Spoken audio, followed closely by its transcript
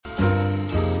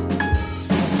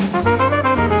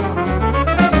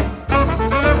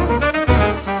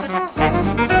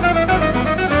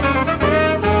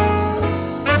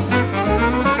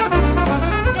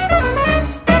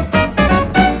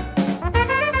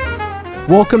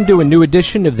Welcome to a new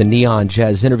edition of the Neon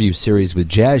Jazz interview series with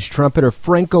jazz trumpeter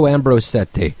Franco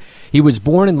Ambrosetti. He was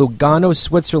born in Lugano,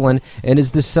 Switzerland, and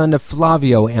is the son of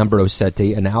Flavio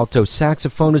Ambrosetti, an alto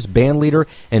saxophonist, bandleader,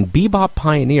 and bebop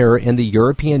pioneer in the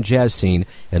European jazz scene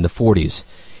in the 40s.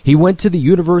 He went to the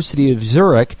University of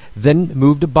Zurich, then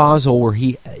moved to Basel, where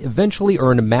he eventually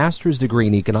earned a master's degree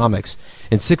in economics.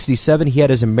 In '67, he had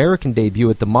his American debut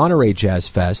at the Monterey Jazz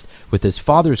Fest with his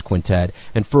father's quintet,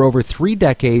 and for over 3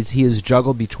 decades he has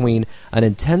juggled between an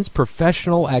intense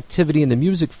professional activity in the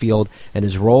music field and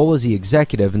his role as the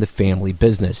executive in the family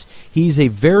business. He's a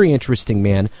very interesting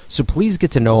man, so please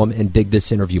get to know him and dig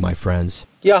this interview, my friends.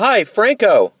 Yeah, hi,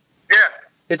 Franco. Yeah.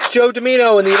 It's Joe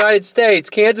Domino in the United States,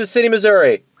 Kansas City,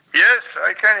 Missouri. Yes,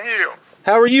 I can hear you.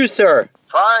 How are you, sir?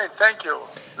 Fine, thank you.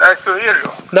 Nice to hear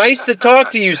you. Nice to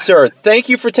talk to you, sir. Thank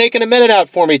you for taking a minute out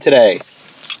for me today.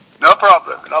 No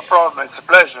problem. It's a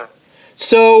pleasure.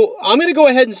 So, I'm going to go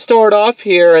ahead and start off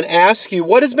here and ask you,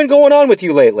 what has been going on with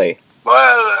you lately? Well,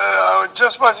 I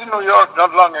just was in New York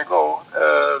not long ago.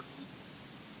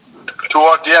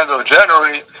 Toward the end of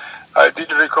January, I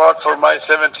did a record for my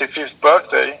 75th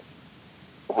birthday,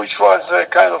 which was a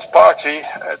kind of party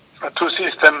at a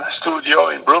two-system studio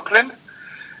in Brooklyn.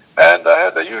 And I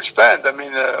had a huge band. I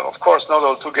mean, of course, not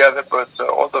all together, but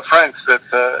all the friends that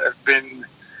have been,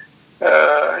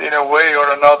 in a way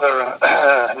or another,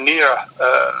 near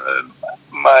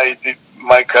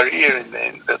my career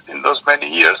in those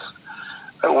many years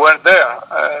were there.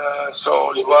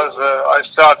 So it was, I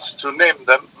started to name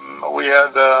them. We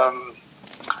had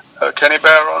Kenny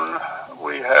Barron,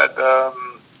 we had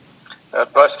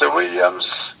Buster Williams,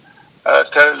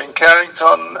 Terry Lynn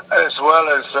Carrington, as well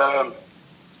as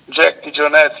Jack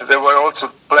DeJohnette. They were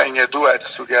also playing a duet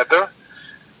together.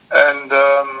 And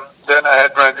then I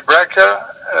had Randy Brecker,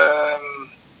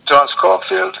 John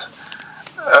Scofield,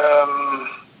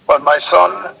 my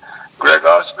son, Greg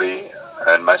Osby,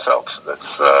 and myself.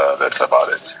 That's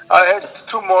about it. I had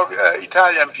 2 more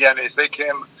Italian pianists. They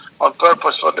came on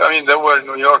purpose for. They were in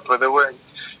New York, but they were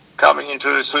coming into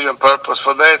the studio on purpose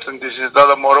for that. And this is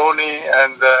Dada Moroni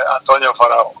and Antonio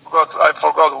Farao. I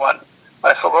forgot one.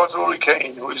 I forgot Uli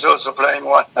Kane, who is also playing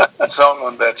one song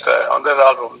on that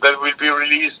album that will be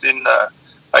released in,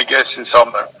 I guess, in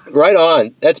summer. Right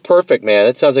on. That's perfect, man.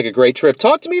 That sounds like a great trip.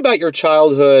 Talk to me about your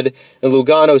childhood in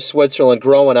Lugano, Switzerland,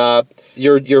 growing up.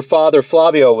 Your father,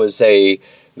 Flavio, was a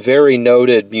very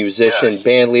noted musician,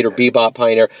 band leader, bebop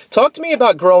pioneer. Talk to me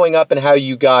about growing up and how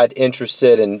you got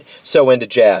interested and so into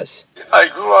jazz. I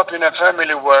grew up in a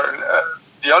family where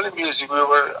the only music we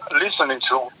were listening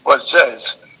to was jazz.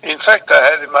 In fact, I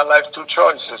had in my life 2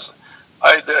 choices.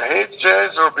 Either hate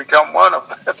jazz or become one of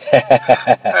them.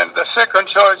 And the second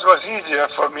choice was easier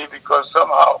for me because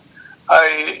somehow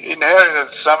I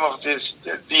inherited some of this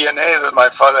DNA that my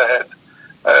father had,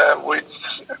 which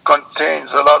contains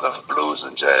a lot of blues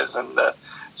and jazz. And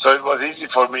so it was easy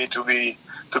for me to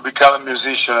become a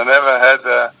musician. I never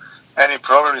had any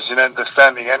problems in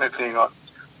understanding anything of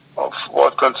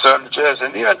what concerned jazz.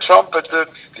 And even trumpet,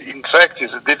 in fact,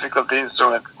 is a difficult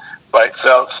instrument by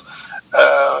itself.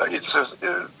 I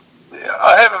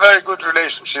have a very good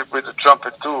relationship with the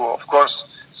trumpet too. Of course,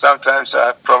 sometimes I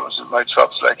have problems with my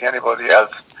chops like anybody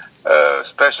else,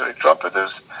 especially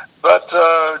trumpeters. But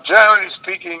generally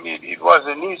speaking, it was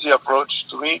an easy approach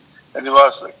to me, and it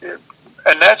was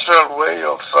a natural way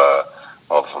of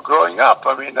growing up.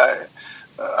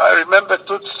 I remember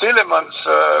Toots Tillemans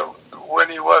when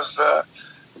he was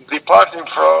departing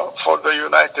for the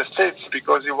United States,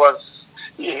 because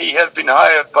he had been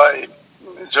hired by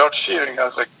George Shearing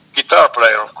as a guitar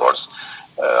player, of course.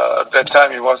 At that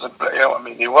time he wasn't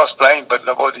playing, he was playing, but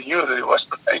nobody knew that he was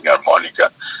playing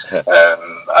harmonica.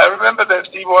 I remember that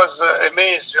he was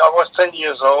amazed. I was 10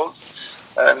 years old,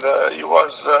 and he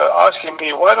was asking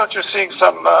me, why don't you sing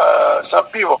some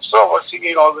people? So I was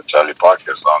singing all the Charlie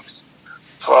Parker songs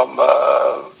from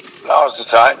Now's the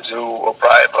Time to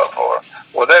O'Brien or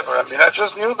whatever. I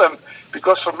just knew them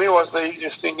because for me it was the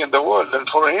easiest thing in the world. And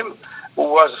for him, who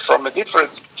was from a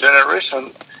different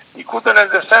generation, he couldn't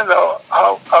understand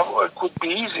how it could be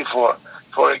easy for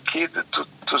a kid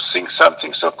to sing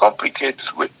something so complicated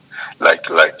with like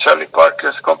Charlie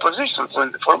Parker's compositions.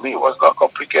 And for me, it was not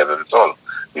complicated at all,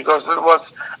 because it was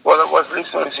what I was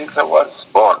listening since I was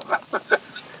born.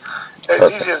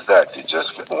 As easy as that. It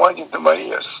just went into my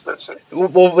ears. That's it.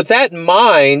 Well, with that in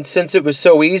mind, since it was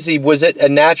so easy, was it a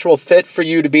natural fit for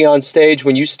you to be on stage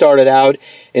when you started out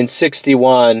in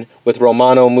 '61 with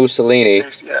Romano Mussolini?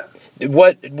 Yeah.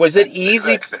 What was it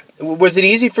easy? Exactly. Was it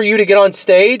easy for you to get on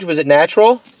stage? Was it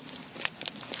natural?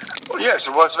 Well, yes,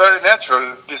 it was very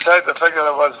natural. Besides the fact that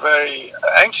I was very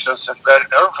anxious and very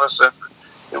nervous, and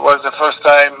was the first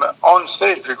time on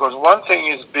stage, because one thing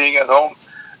is being at home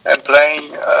and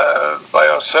playing by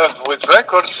yourself with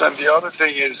records, and the other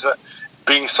thing is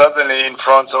being suddenly in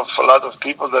front of a lot of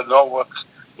people that know what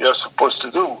you're supposed to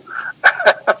do.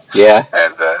 Yeah.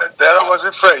 And there I was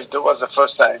afraid. That was the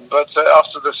first time. But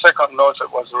after the second note,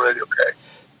 it was already okay.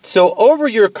 So over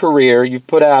your career, you've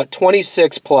put out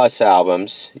 26 plus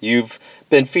albums. You've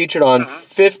been featured on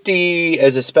 50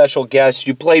 as a special guest.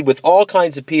 You played with all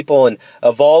kinds of people and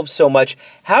evolved so much.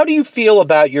 How do you feel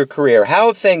about your career? How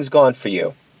have things gone for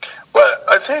you? Well,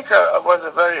 I think I was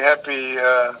a very happy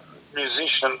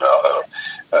musician.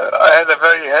 I had a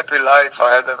very happy life.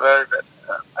 I had a very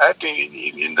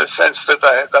happy in the sense that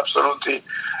I had absolutely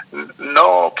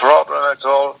no problem at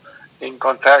all in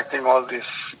contacting all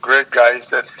these great guys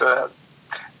that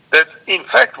in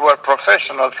fact were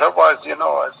professionals. I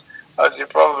was, as you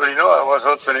probably know, I was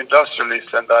also an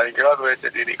industrialist, and I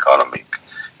graduated in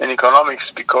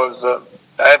economics because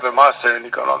I have a master in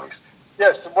economics.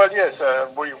 Yes,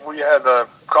 we had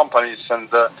companies and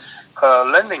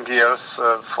landing gears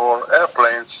for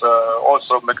airplanes,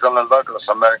 also McDonnell Douglas,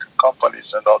 American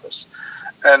companies and others.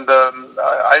 And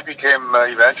I became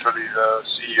eventually the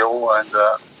CEO. And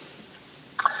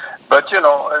but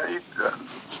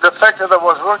the fact that I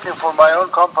was working for my own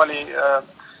company,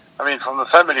 from the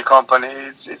family company,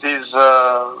 it is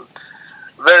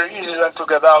very easy then to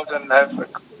get out and have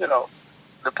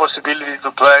the possibility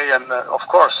to play. And of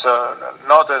course,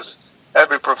 not as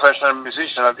every professional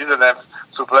musician, I didn't have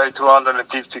to play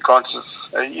 250 concerts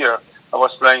a year. I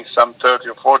was playing some 30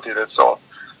 or 40, that's all.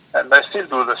 And I still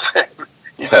do the same,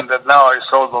 even that now I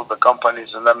sold all the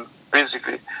companies and I'm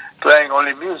basically playing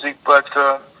only music. But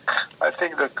I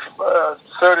think that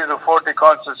 30 to 40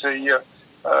 concerts a year,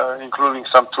 including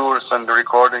some tours and the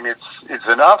recording, it's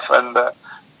enough. And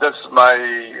that's my,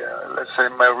 let's say,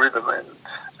 my rhythm.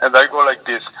 And I go like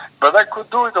this. But I could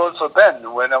do it also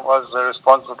then when I was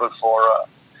responsible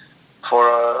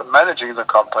for managing the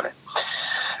company.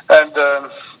 And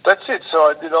that's it. So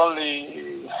I did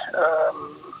only,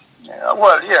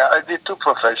 I did two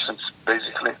professions,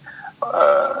 basically.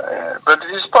 But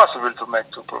it is possible to make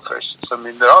two professions. I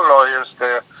mean, there are lawyers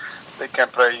there. They can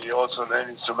play also an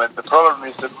instrument. The problem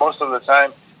is that most of the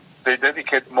time they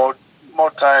dedicate more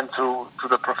time to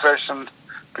the profession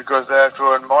because they have to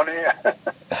earn money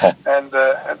and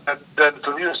then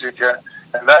to music.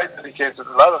 And I dedicated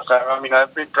a lot of time. I mean,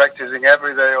 I've been practicing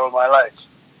every day all my life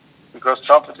because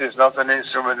trumpet is not an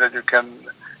instrument that you can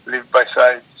live by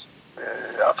sight.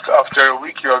 After a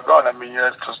week, you are gone. I mean, you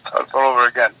have to start all over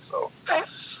again.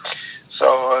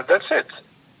 So that's it.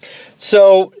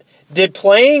 So did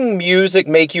playing music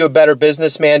make you a better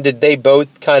businessman? Did they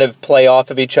both kind of play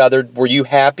off of each other? Were you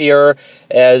happier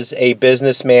as a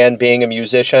businessman being a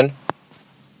musician?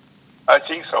 I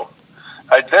think so.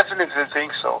 I definitely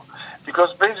think so.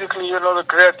 Because basically, the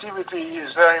creativity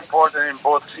is very important in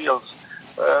both fields,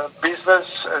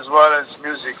 business as well as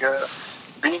music.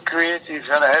 Being creative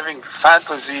and having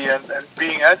fantasy and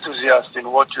being enthusiastic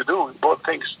in what you do, both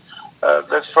things,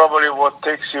 that's probably what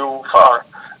takes you far.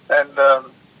 And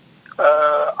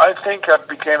I think I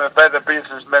became a better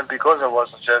businessman because I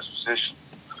was a jazz musician.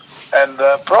 And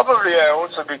probably I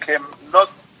also became, not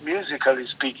musically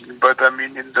speaking, but I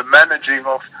mean in the managing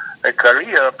of a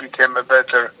career, I became a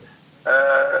better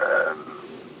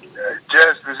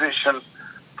jazz musician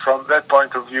from that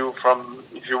point of view, from,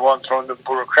 if you want, from the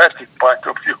bureaucratic point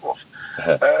of view.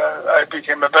 I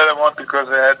became a better one because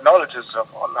I had knowledge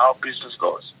on how business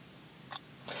goes.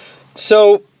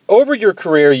 So, over your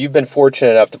career, you've been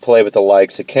fortunate enough to play with the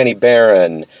likes of Kenny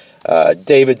Barron,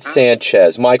 David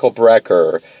Sanchez, Michael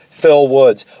Brecker, Phil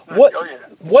Woods.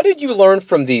 What did you learn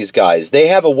from these guys? They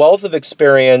have a wealth of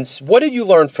experience. What did you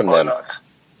learn from them?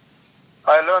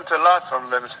 I learned a lot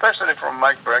from them, especially from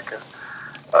Mike Brecker.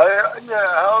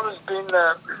 I always been,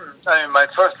 my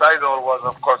first idol was,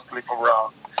 of course, Clifford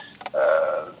Brown.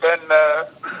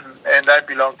 And I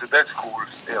belong to that school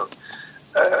still.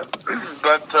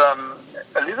 But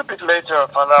a little bit later, I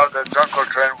found out that John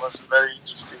Coltrane was a very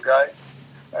interesting guy.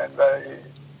 And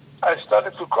I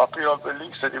started to copy all the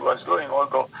licks that he was doing,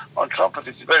 although on trumpet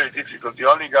it's very difficult. The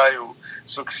only guy who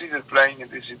succeeded playing in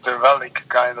this intervallic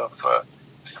kind of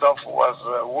stuff was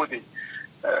Woody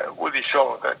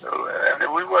Shaw.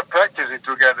 And we were practicing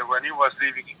together when he was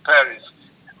living in Paris.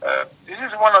 This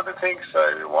is one of the things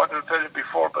I wanted to tell you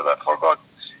before, but I forgot.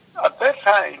 At that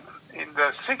time, in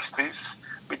the 60s,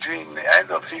 between the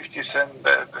end of 50s and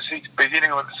the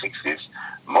beginning of the 60s,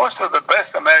 most of the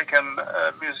best American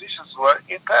musicians were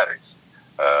in Paris.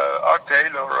 Art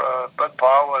Taylor, Bud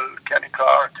Powell, Kenny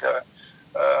Clark,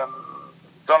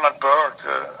 Donald Byrd,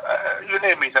 you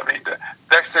name it. I mean,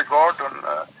 Dexter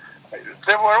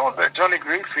they were all there. Johnny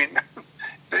Griffin,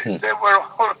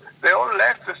 they all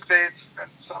left the States, and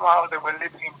somehow they were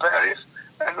living in Paris.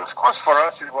 And of course, for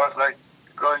us, it was like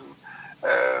going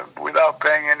without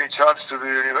paying any charge to the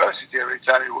university every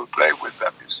time you would play with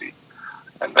them, you see.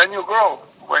 And then you grow.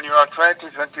 When you are 20,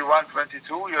 21,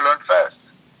 22, you learn fast.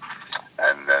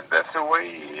 And that's the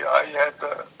way I had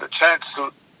the chance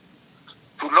to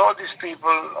know these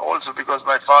people, also because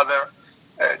my father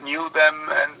knew them,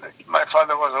 and my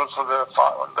father was also the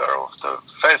founder of the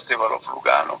Festival of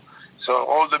Lugano. So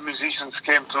all the musicians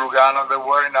came to Lugano. They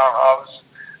were in our house.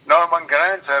 Norman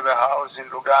Granz had a house in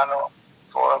Lugano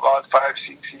for about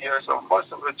 5-6 years. So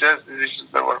most of the jazz musicians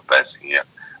that were passing here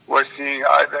were seeing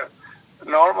either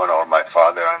Norman or my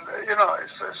father, and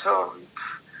so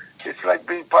it's like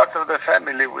being part of the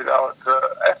family without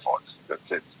effort.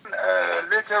 That's it.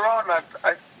 Later on,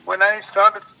 when I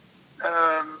started,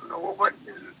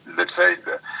 let's say,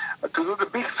 to do the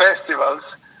big festivals,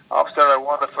 after I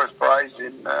won the first prize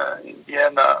in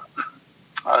Vienna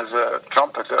as a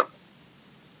trumpeter,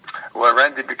 where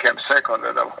Randy became second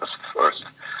and I was first,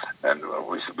 and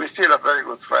we still are very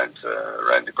good friends,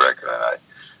 Randy Brecker and I.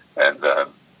 And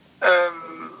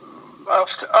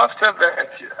after that,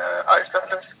 I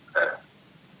started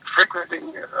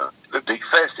frequenting the big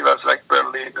festivals like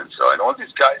Berlin and so on. All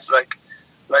these guys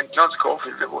like John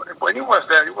Scofield, when he was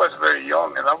there, he was very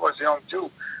young, and I was young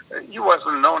too. He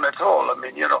wasn't known at all. I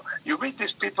mean, you meet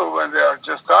these people when they are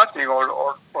just starting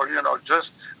or just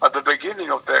at the beginning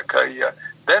of their career.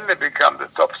 Then they become the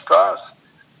top stars,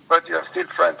 but you're still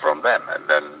friends from them, and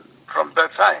then from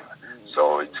that time.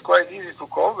 So it's quite easy to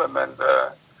call them, and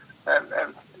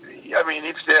I mean,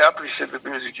 if they appreciate the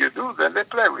music you do, then they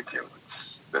play with you.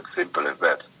 It's that simple as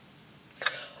that.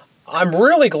 I'm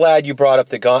really glad you brought up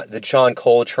the John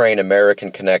Coltrane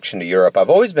American connection to Europe. I've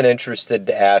always been interested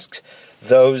to ask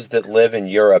those that live in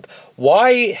Europe,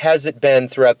 why has it been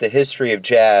throughout the history of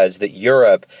jazz that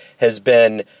Europe has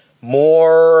been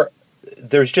more,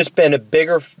 there's just been a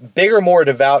bigger, more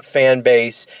devout fan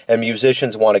base, and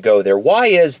musicians want to go there? Why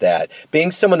is that?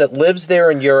 Being someone that lives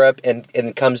there in Europe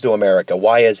and comes to America,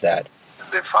 why is that?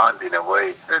 They found in a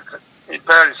way that in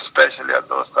Paris, especially at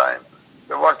those times,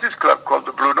 there was this club called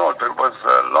the Blue Note. It was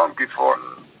long before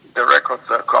the record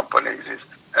company existed.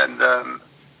 And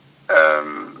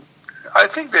I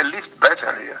think they lived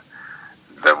better here.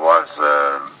 There was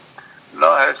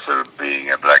no hassle being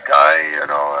a black guy,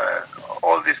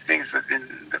 all these things that in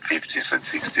the 50s and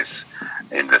 60s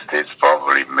in the States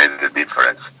probably made a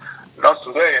difference. Not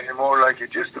today anymore like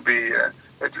it used to be,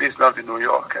 at least not in New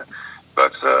York.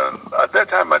 But at that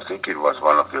time, I think it was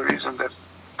one of the reasons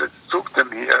that took them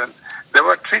here. And they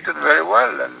were treated very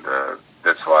well, and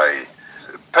that's why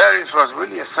Paris was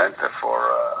really a center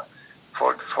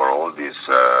for all these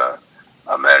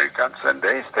Americans, and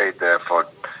they stayed there for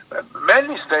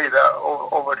many stayed there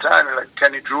over time, like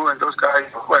Kenny Drew and those guys.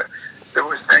 They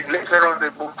were staying. Later on, they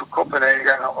moved to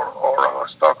Copenhagen or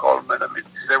Stockholm, and I mean,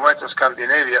 they went to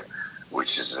Scandinavia,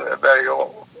 which is a very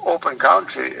open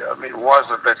country. I mean, was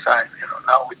at that time.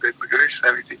 Now with the immigration,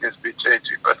 everything has been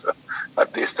changing, but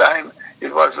at this time,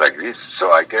 it was like this.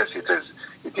 So I guess it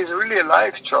is really a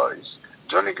life choice.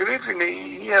 Johnny Griffin,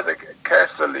 he had a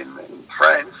castle in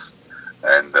France,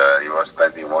 and he was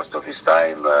spending most of his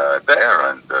time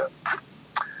there. And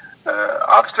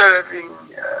after having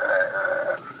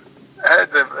had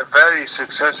a very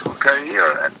successful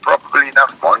career and probably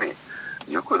enough money,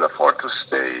 you could afford to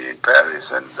stay in Paris.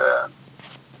 And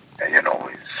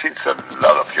since a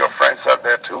lot of your friends are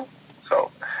there too.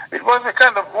 So it was a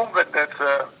kind of movement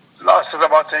that lasted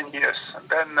about 10 years. And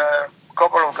then a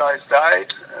couple of guys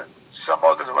died, and some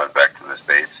others went back to the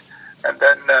States. And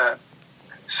then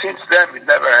since then, it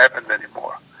never happened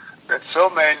anymore. There's so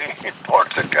many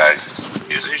important guys,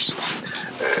 musicians,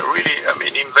 really, I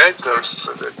mean, inventors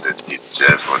that did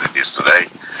jazz what it is today,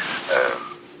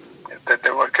 that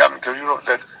they were coming to Europe,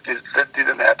 that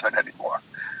didn't happen anymore.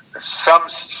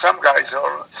 Some guys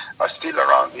are still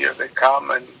around here. They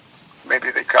come and maybe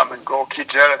they come and go. Keith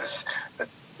Jarrett,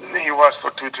 he was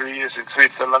for 2-3 years in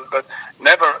Switzerland, but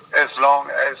never as long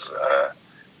as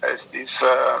this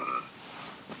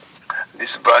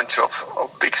bunch of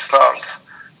big stars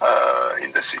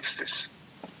in the 60s.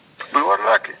 We were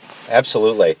lucky.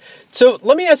 Absolutely. So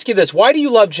let me ask you this. Why do you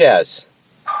love jazz?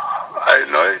 I have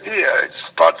no idea. It's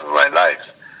part of my life.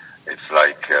 It's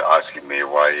like asking me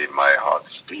why my heart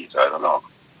beats. I don't know.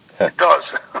 It does.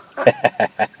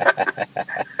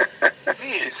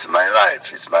 It's my life.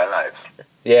 It's my life.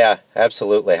 Yeah,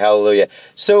 absolutely. Hallelujah.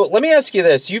 So let me ask you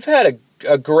this. You've had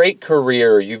a great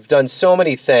career. You've done so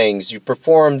many things. You've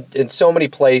performed in so many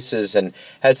places and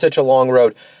had such a long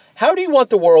road. How do you want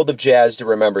the world of jazz to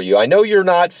remember you? I know you're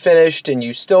not finished and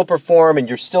you still perform and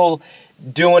you're still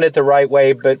doing it the right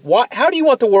way, but how do you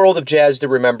want the world of jazz to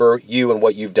remember you and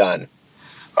what you've done?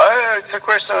 It's a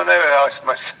question I never asked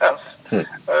myself.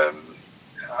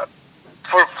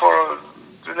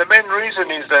 For the main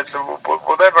reason is that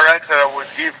whatever answer I would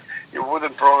give, it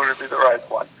wouldn't probably be the right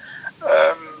one.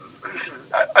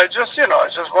 I just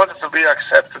wanted to be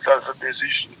accepted as a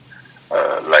musician,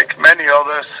 like many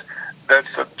others that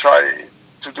try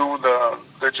to do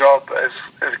the job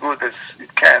as good as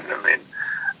it can. I mean,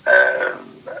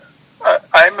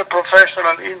 I'm a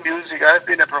professional in music. I've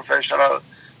been a professional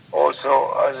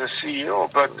also as a CEO,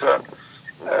 but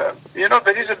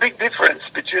there is a big difference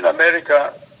between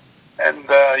America and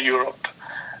Europe,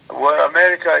 where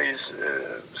America is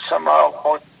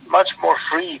somehow much more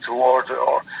free toward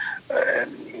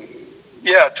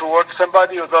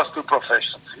somebody who does two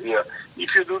professions. Yeah.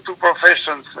 If you do two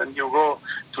professions and you go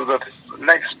to the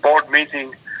next board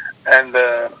meeting and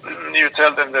you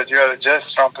tell them that you are a jazz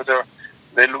trumpeter,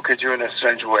 they look at you in a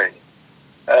strange way.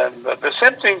 And the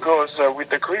same thing goes with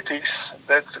the critics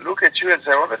that look at you and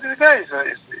say, "Oh, but this guy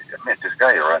this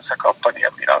guy runs a company. I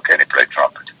mean, how can he play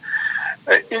trumpet?"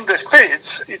 In the States,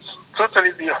 it's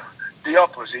totally the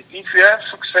opposite. If you have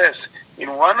success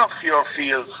in one of your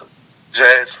fields,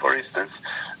 jazz, for instance,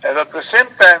 and at the same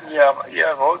time you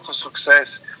have also success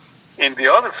in the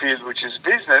other field, which is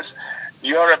business,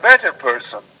 you are a better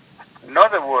person,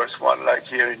 not a worse one like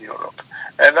here in Europe.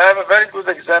 And I have a very good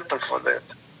example for that.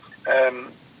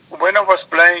 When I was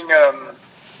playing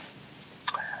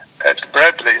at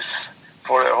Bradley's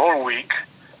for a whole week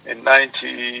in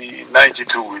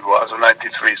 1992, it was, or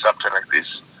 93, something like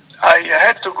this, I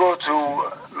had to go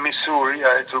to Missouri,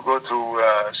 I had to go to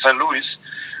St. Louis,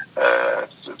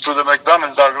 to the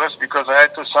McDonnell Douglas, because I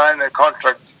had to sign a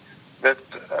contract that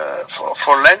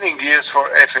for landing gears for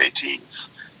F-18s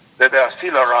that are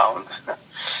still around.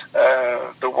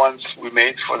 The ones we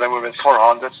made for them, we made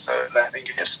 400 landing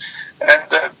gears.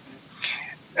 And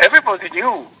everybody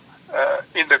knew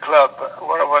in the club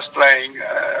where I was playing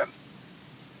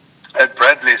at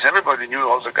Bradley's, everybody knew,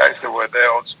 all the guys that were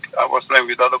there. I was playing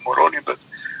with Otto Moroni, but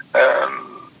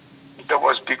there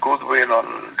was Big Goodwin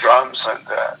on drums and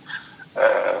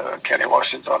Kenny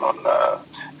Washington on...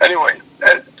 anyway,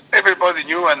 everybody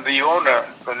knew, and the owner,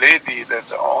 the lady that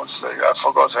owns, I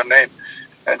forgot her name,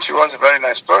 and she was a very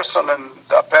nice person and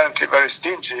apparently very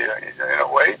stingy in a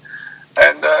way.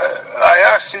 And I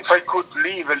asked if I could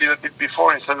leave a little bit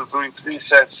before, instead of doing 3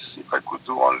 sets, if I could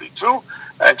do only 2.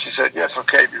 And she said, yes,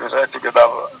 okay, because I had to get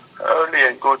up early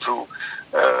and go to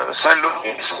St.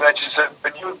 Louis. And she said,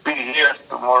 but you'll be here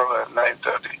tomorrow at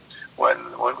 9:30 when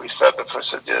we start the first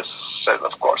set. Yes, said,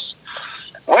 of course.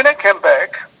 When I came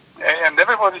back, and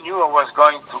everybody knew I was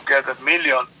going to get $1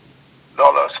 million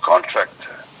contract,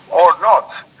 or not.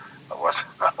 I was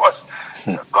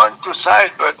going to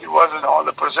sign, but it wasn't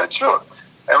 100% sure.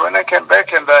 And when I came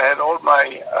back and I had all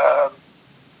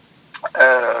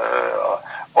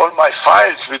my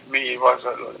files with me, it was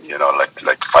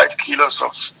like 5 kilos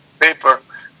of paper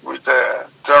with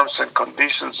terms and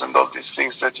conditions and all these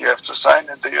things that you have to sign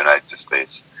in the United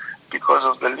States because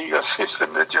of the legal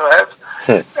system that you have.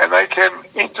 And I came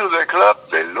into the club,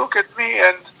 they look at me,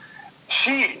 and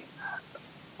she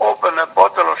opened a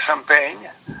bottle of champagne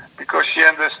because she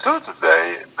understood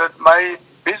that my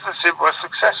business was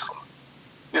successful.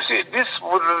 You see, this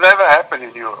would never happen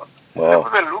in Europe. Wow.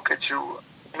 They would look at you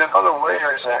in another way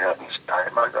and say, oh, this guy,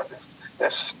 my God,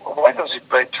 yes, why does he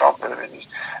play trumpet?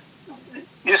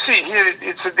 You see, here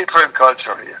it's a different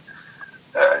culture here.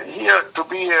 Here, to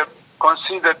be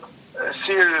considered a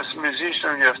serious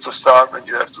musician, you have to starve and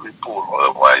you have to be poor.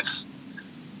 Otherwise,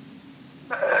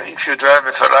 if you drive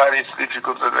a Ferrari, it's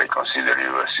difficult that they consider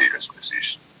you a serious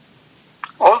musician.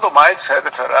 Although Miles had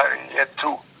a Ferrari, he had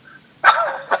 2.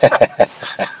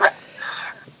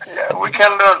 Yeah, we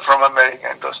can learn from America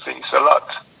and those things a lot.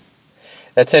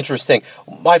 That's interesting.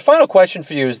 My final question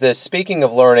for you is this. Speaking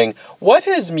of learning, what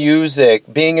has music,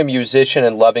 being a musician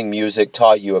and loving music,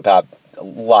 taught you about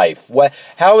life?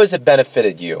 How has it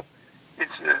benefited you?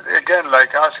 It's, again,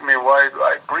 like asking me why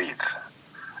I breathe.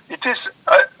 It is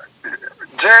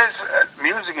jazz,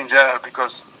 music in general,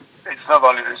 because it's not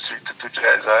only restricted to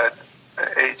jazz. I had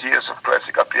 8 years of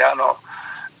classical piano.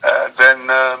 Then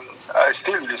I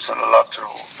still listen a lot to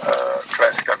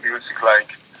classical music,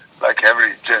 like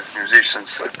every jazz musician.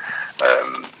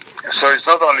 So it's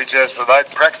not only jazz, but I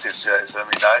practice jazz. I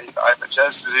mean, I'm a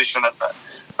jazz musician, and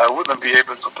I wouldn't be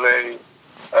able to play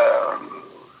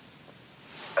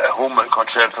a Hummel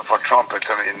concerto for trumpet.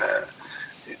 I mean,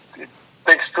 it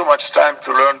takes too much time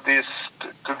to learn this,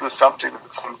 to to do something that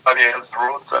somebody else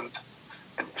wrote, and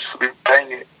you should be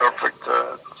playing it perfect.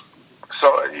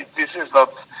 This is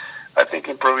not. I think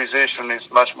improvisation is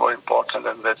much more important,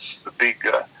 and that's the big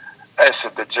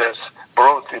asset that jazz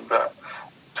brought in the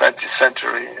 20th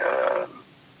century.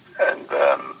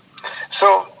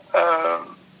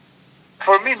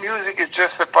 For me, music is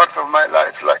just a part of my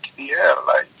life, like the air,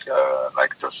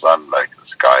 like the sun, like the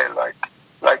sky,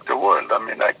 like the world. I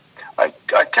mean, I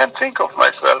can't think of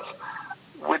myself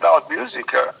without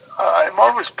music. I'm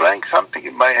always playing something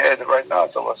in my head. Right now,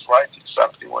 as I was writing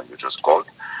something when you just called.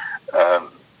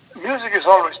 Music is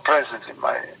always present in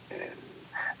my,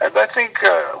 and I think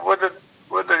whether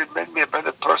it made me a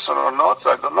better person or not,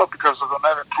 I don't know, because I don't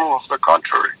have a proof of the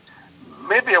contrary.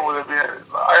 Maybe I would have been.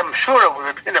 I'm sure I would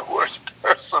have been a worse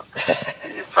person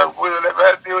if I wouldn't have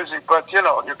had music. But you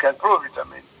can't prove it. I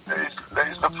mean,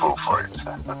 there is no proof for it.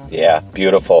 Yeah,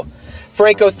 beautiful.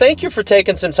 Franco, thank you for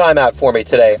taking some time out for me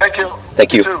today. Thank you.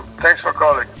 Thank you. Too. Thanks for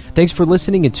calling. Thanks for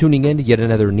listening and tuning in to yet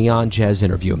another Neon Jazz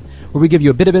interview, where we give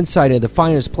you a bit of insight into the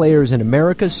finest players in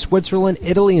America, Switzerland,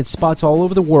 Italy, and spots all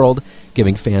over the world,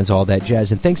 giving fans all that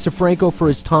jazz. And thanks to Franco for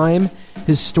his time,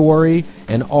 his story,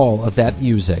 and all of that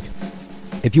music.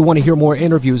 If you want to hear more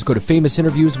interviews, go to Famous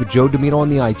Interviews with Joe Domino on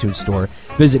the iTunes Store.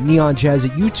 Visit neonjazz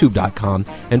at youtube.com.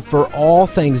 And for all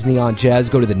things Neon Jazz,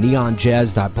 go to the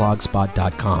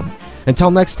neonjazz.blogspot.com.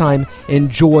 Until next time,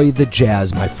 enjoy the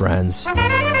jazz, my friends.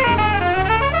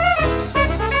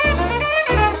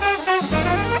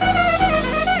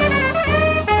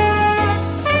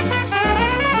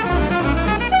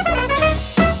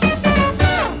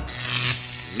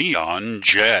 Neon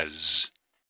Jazz.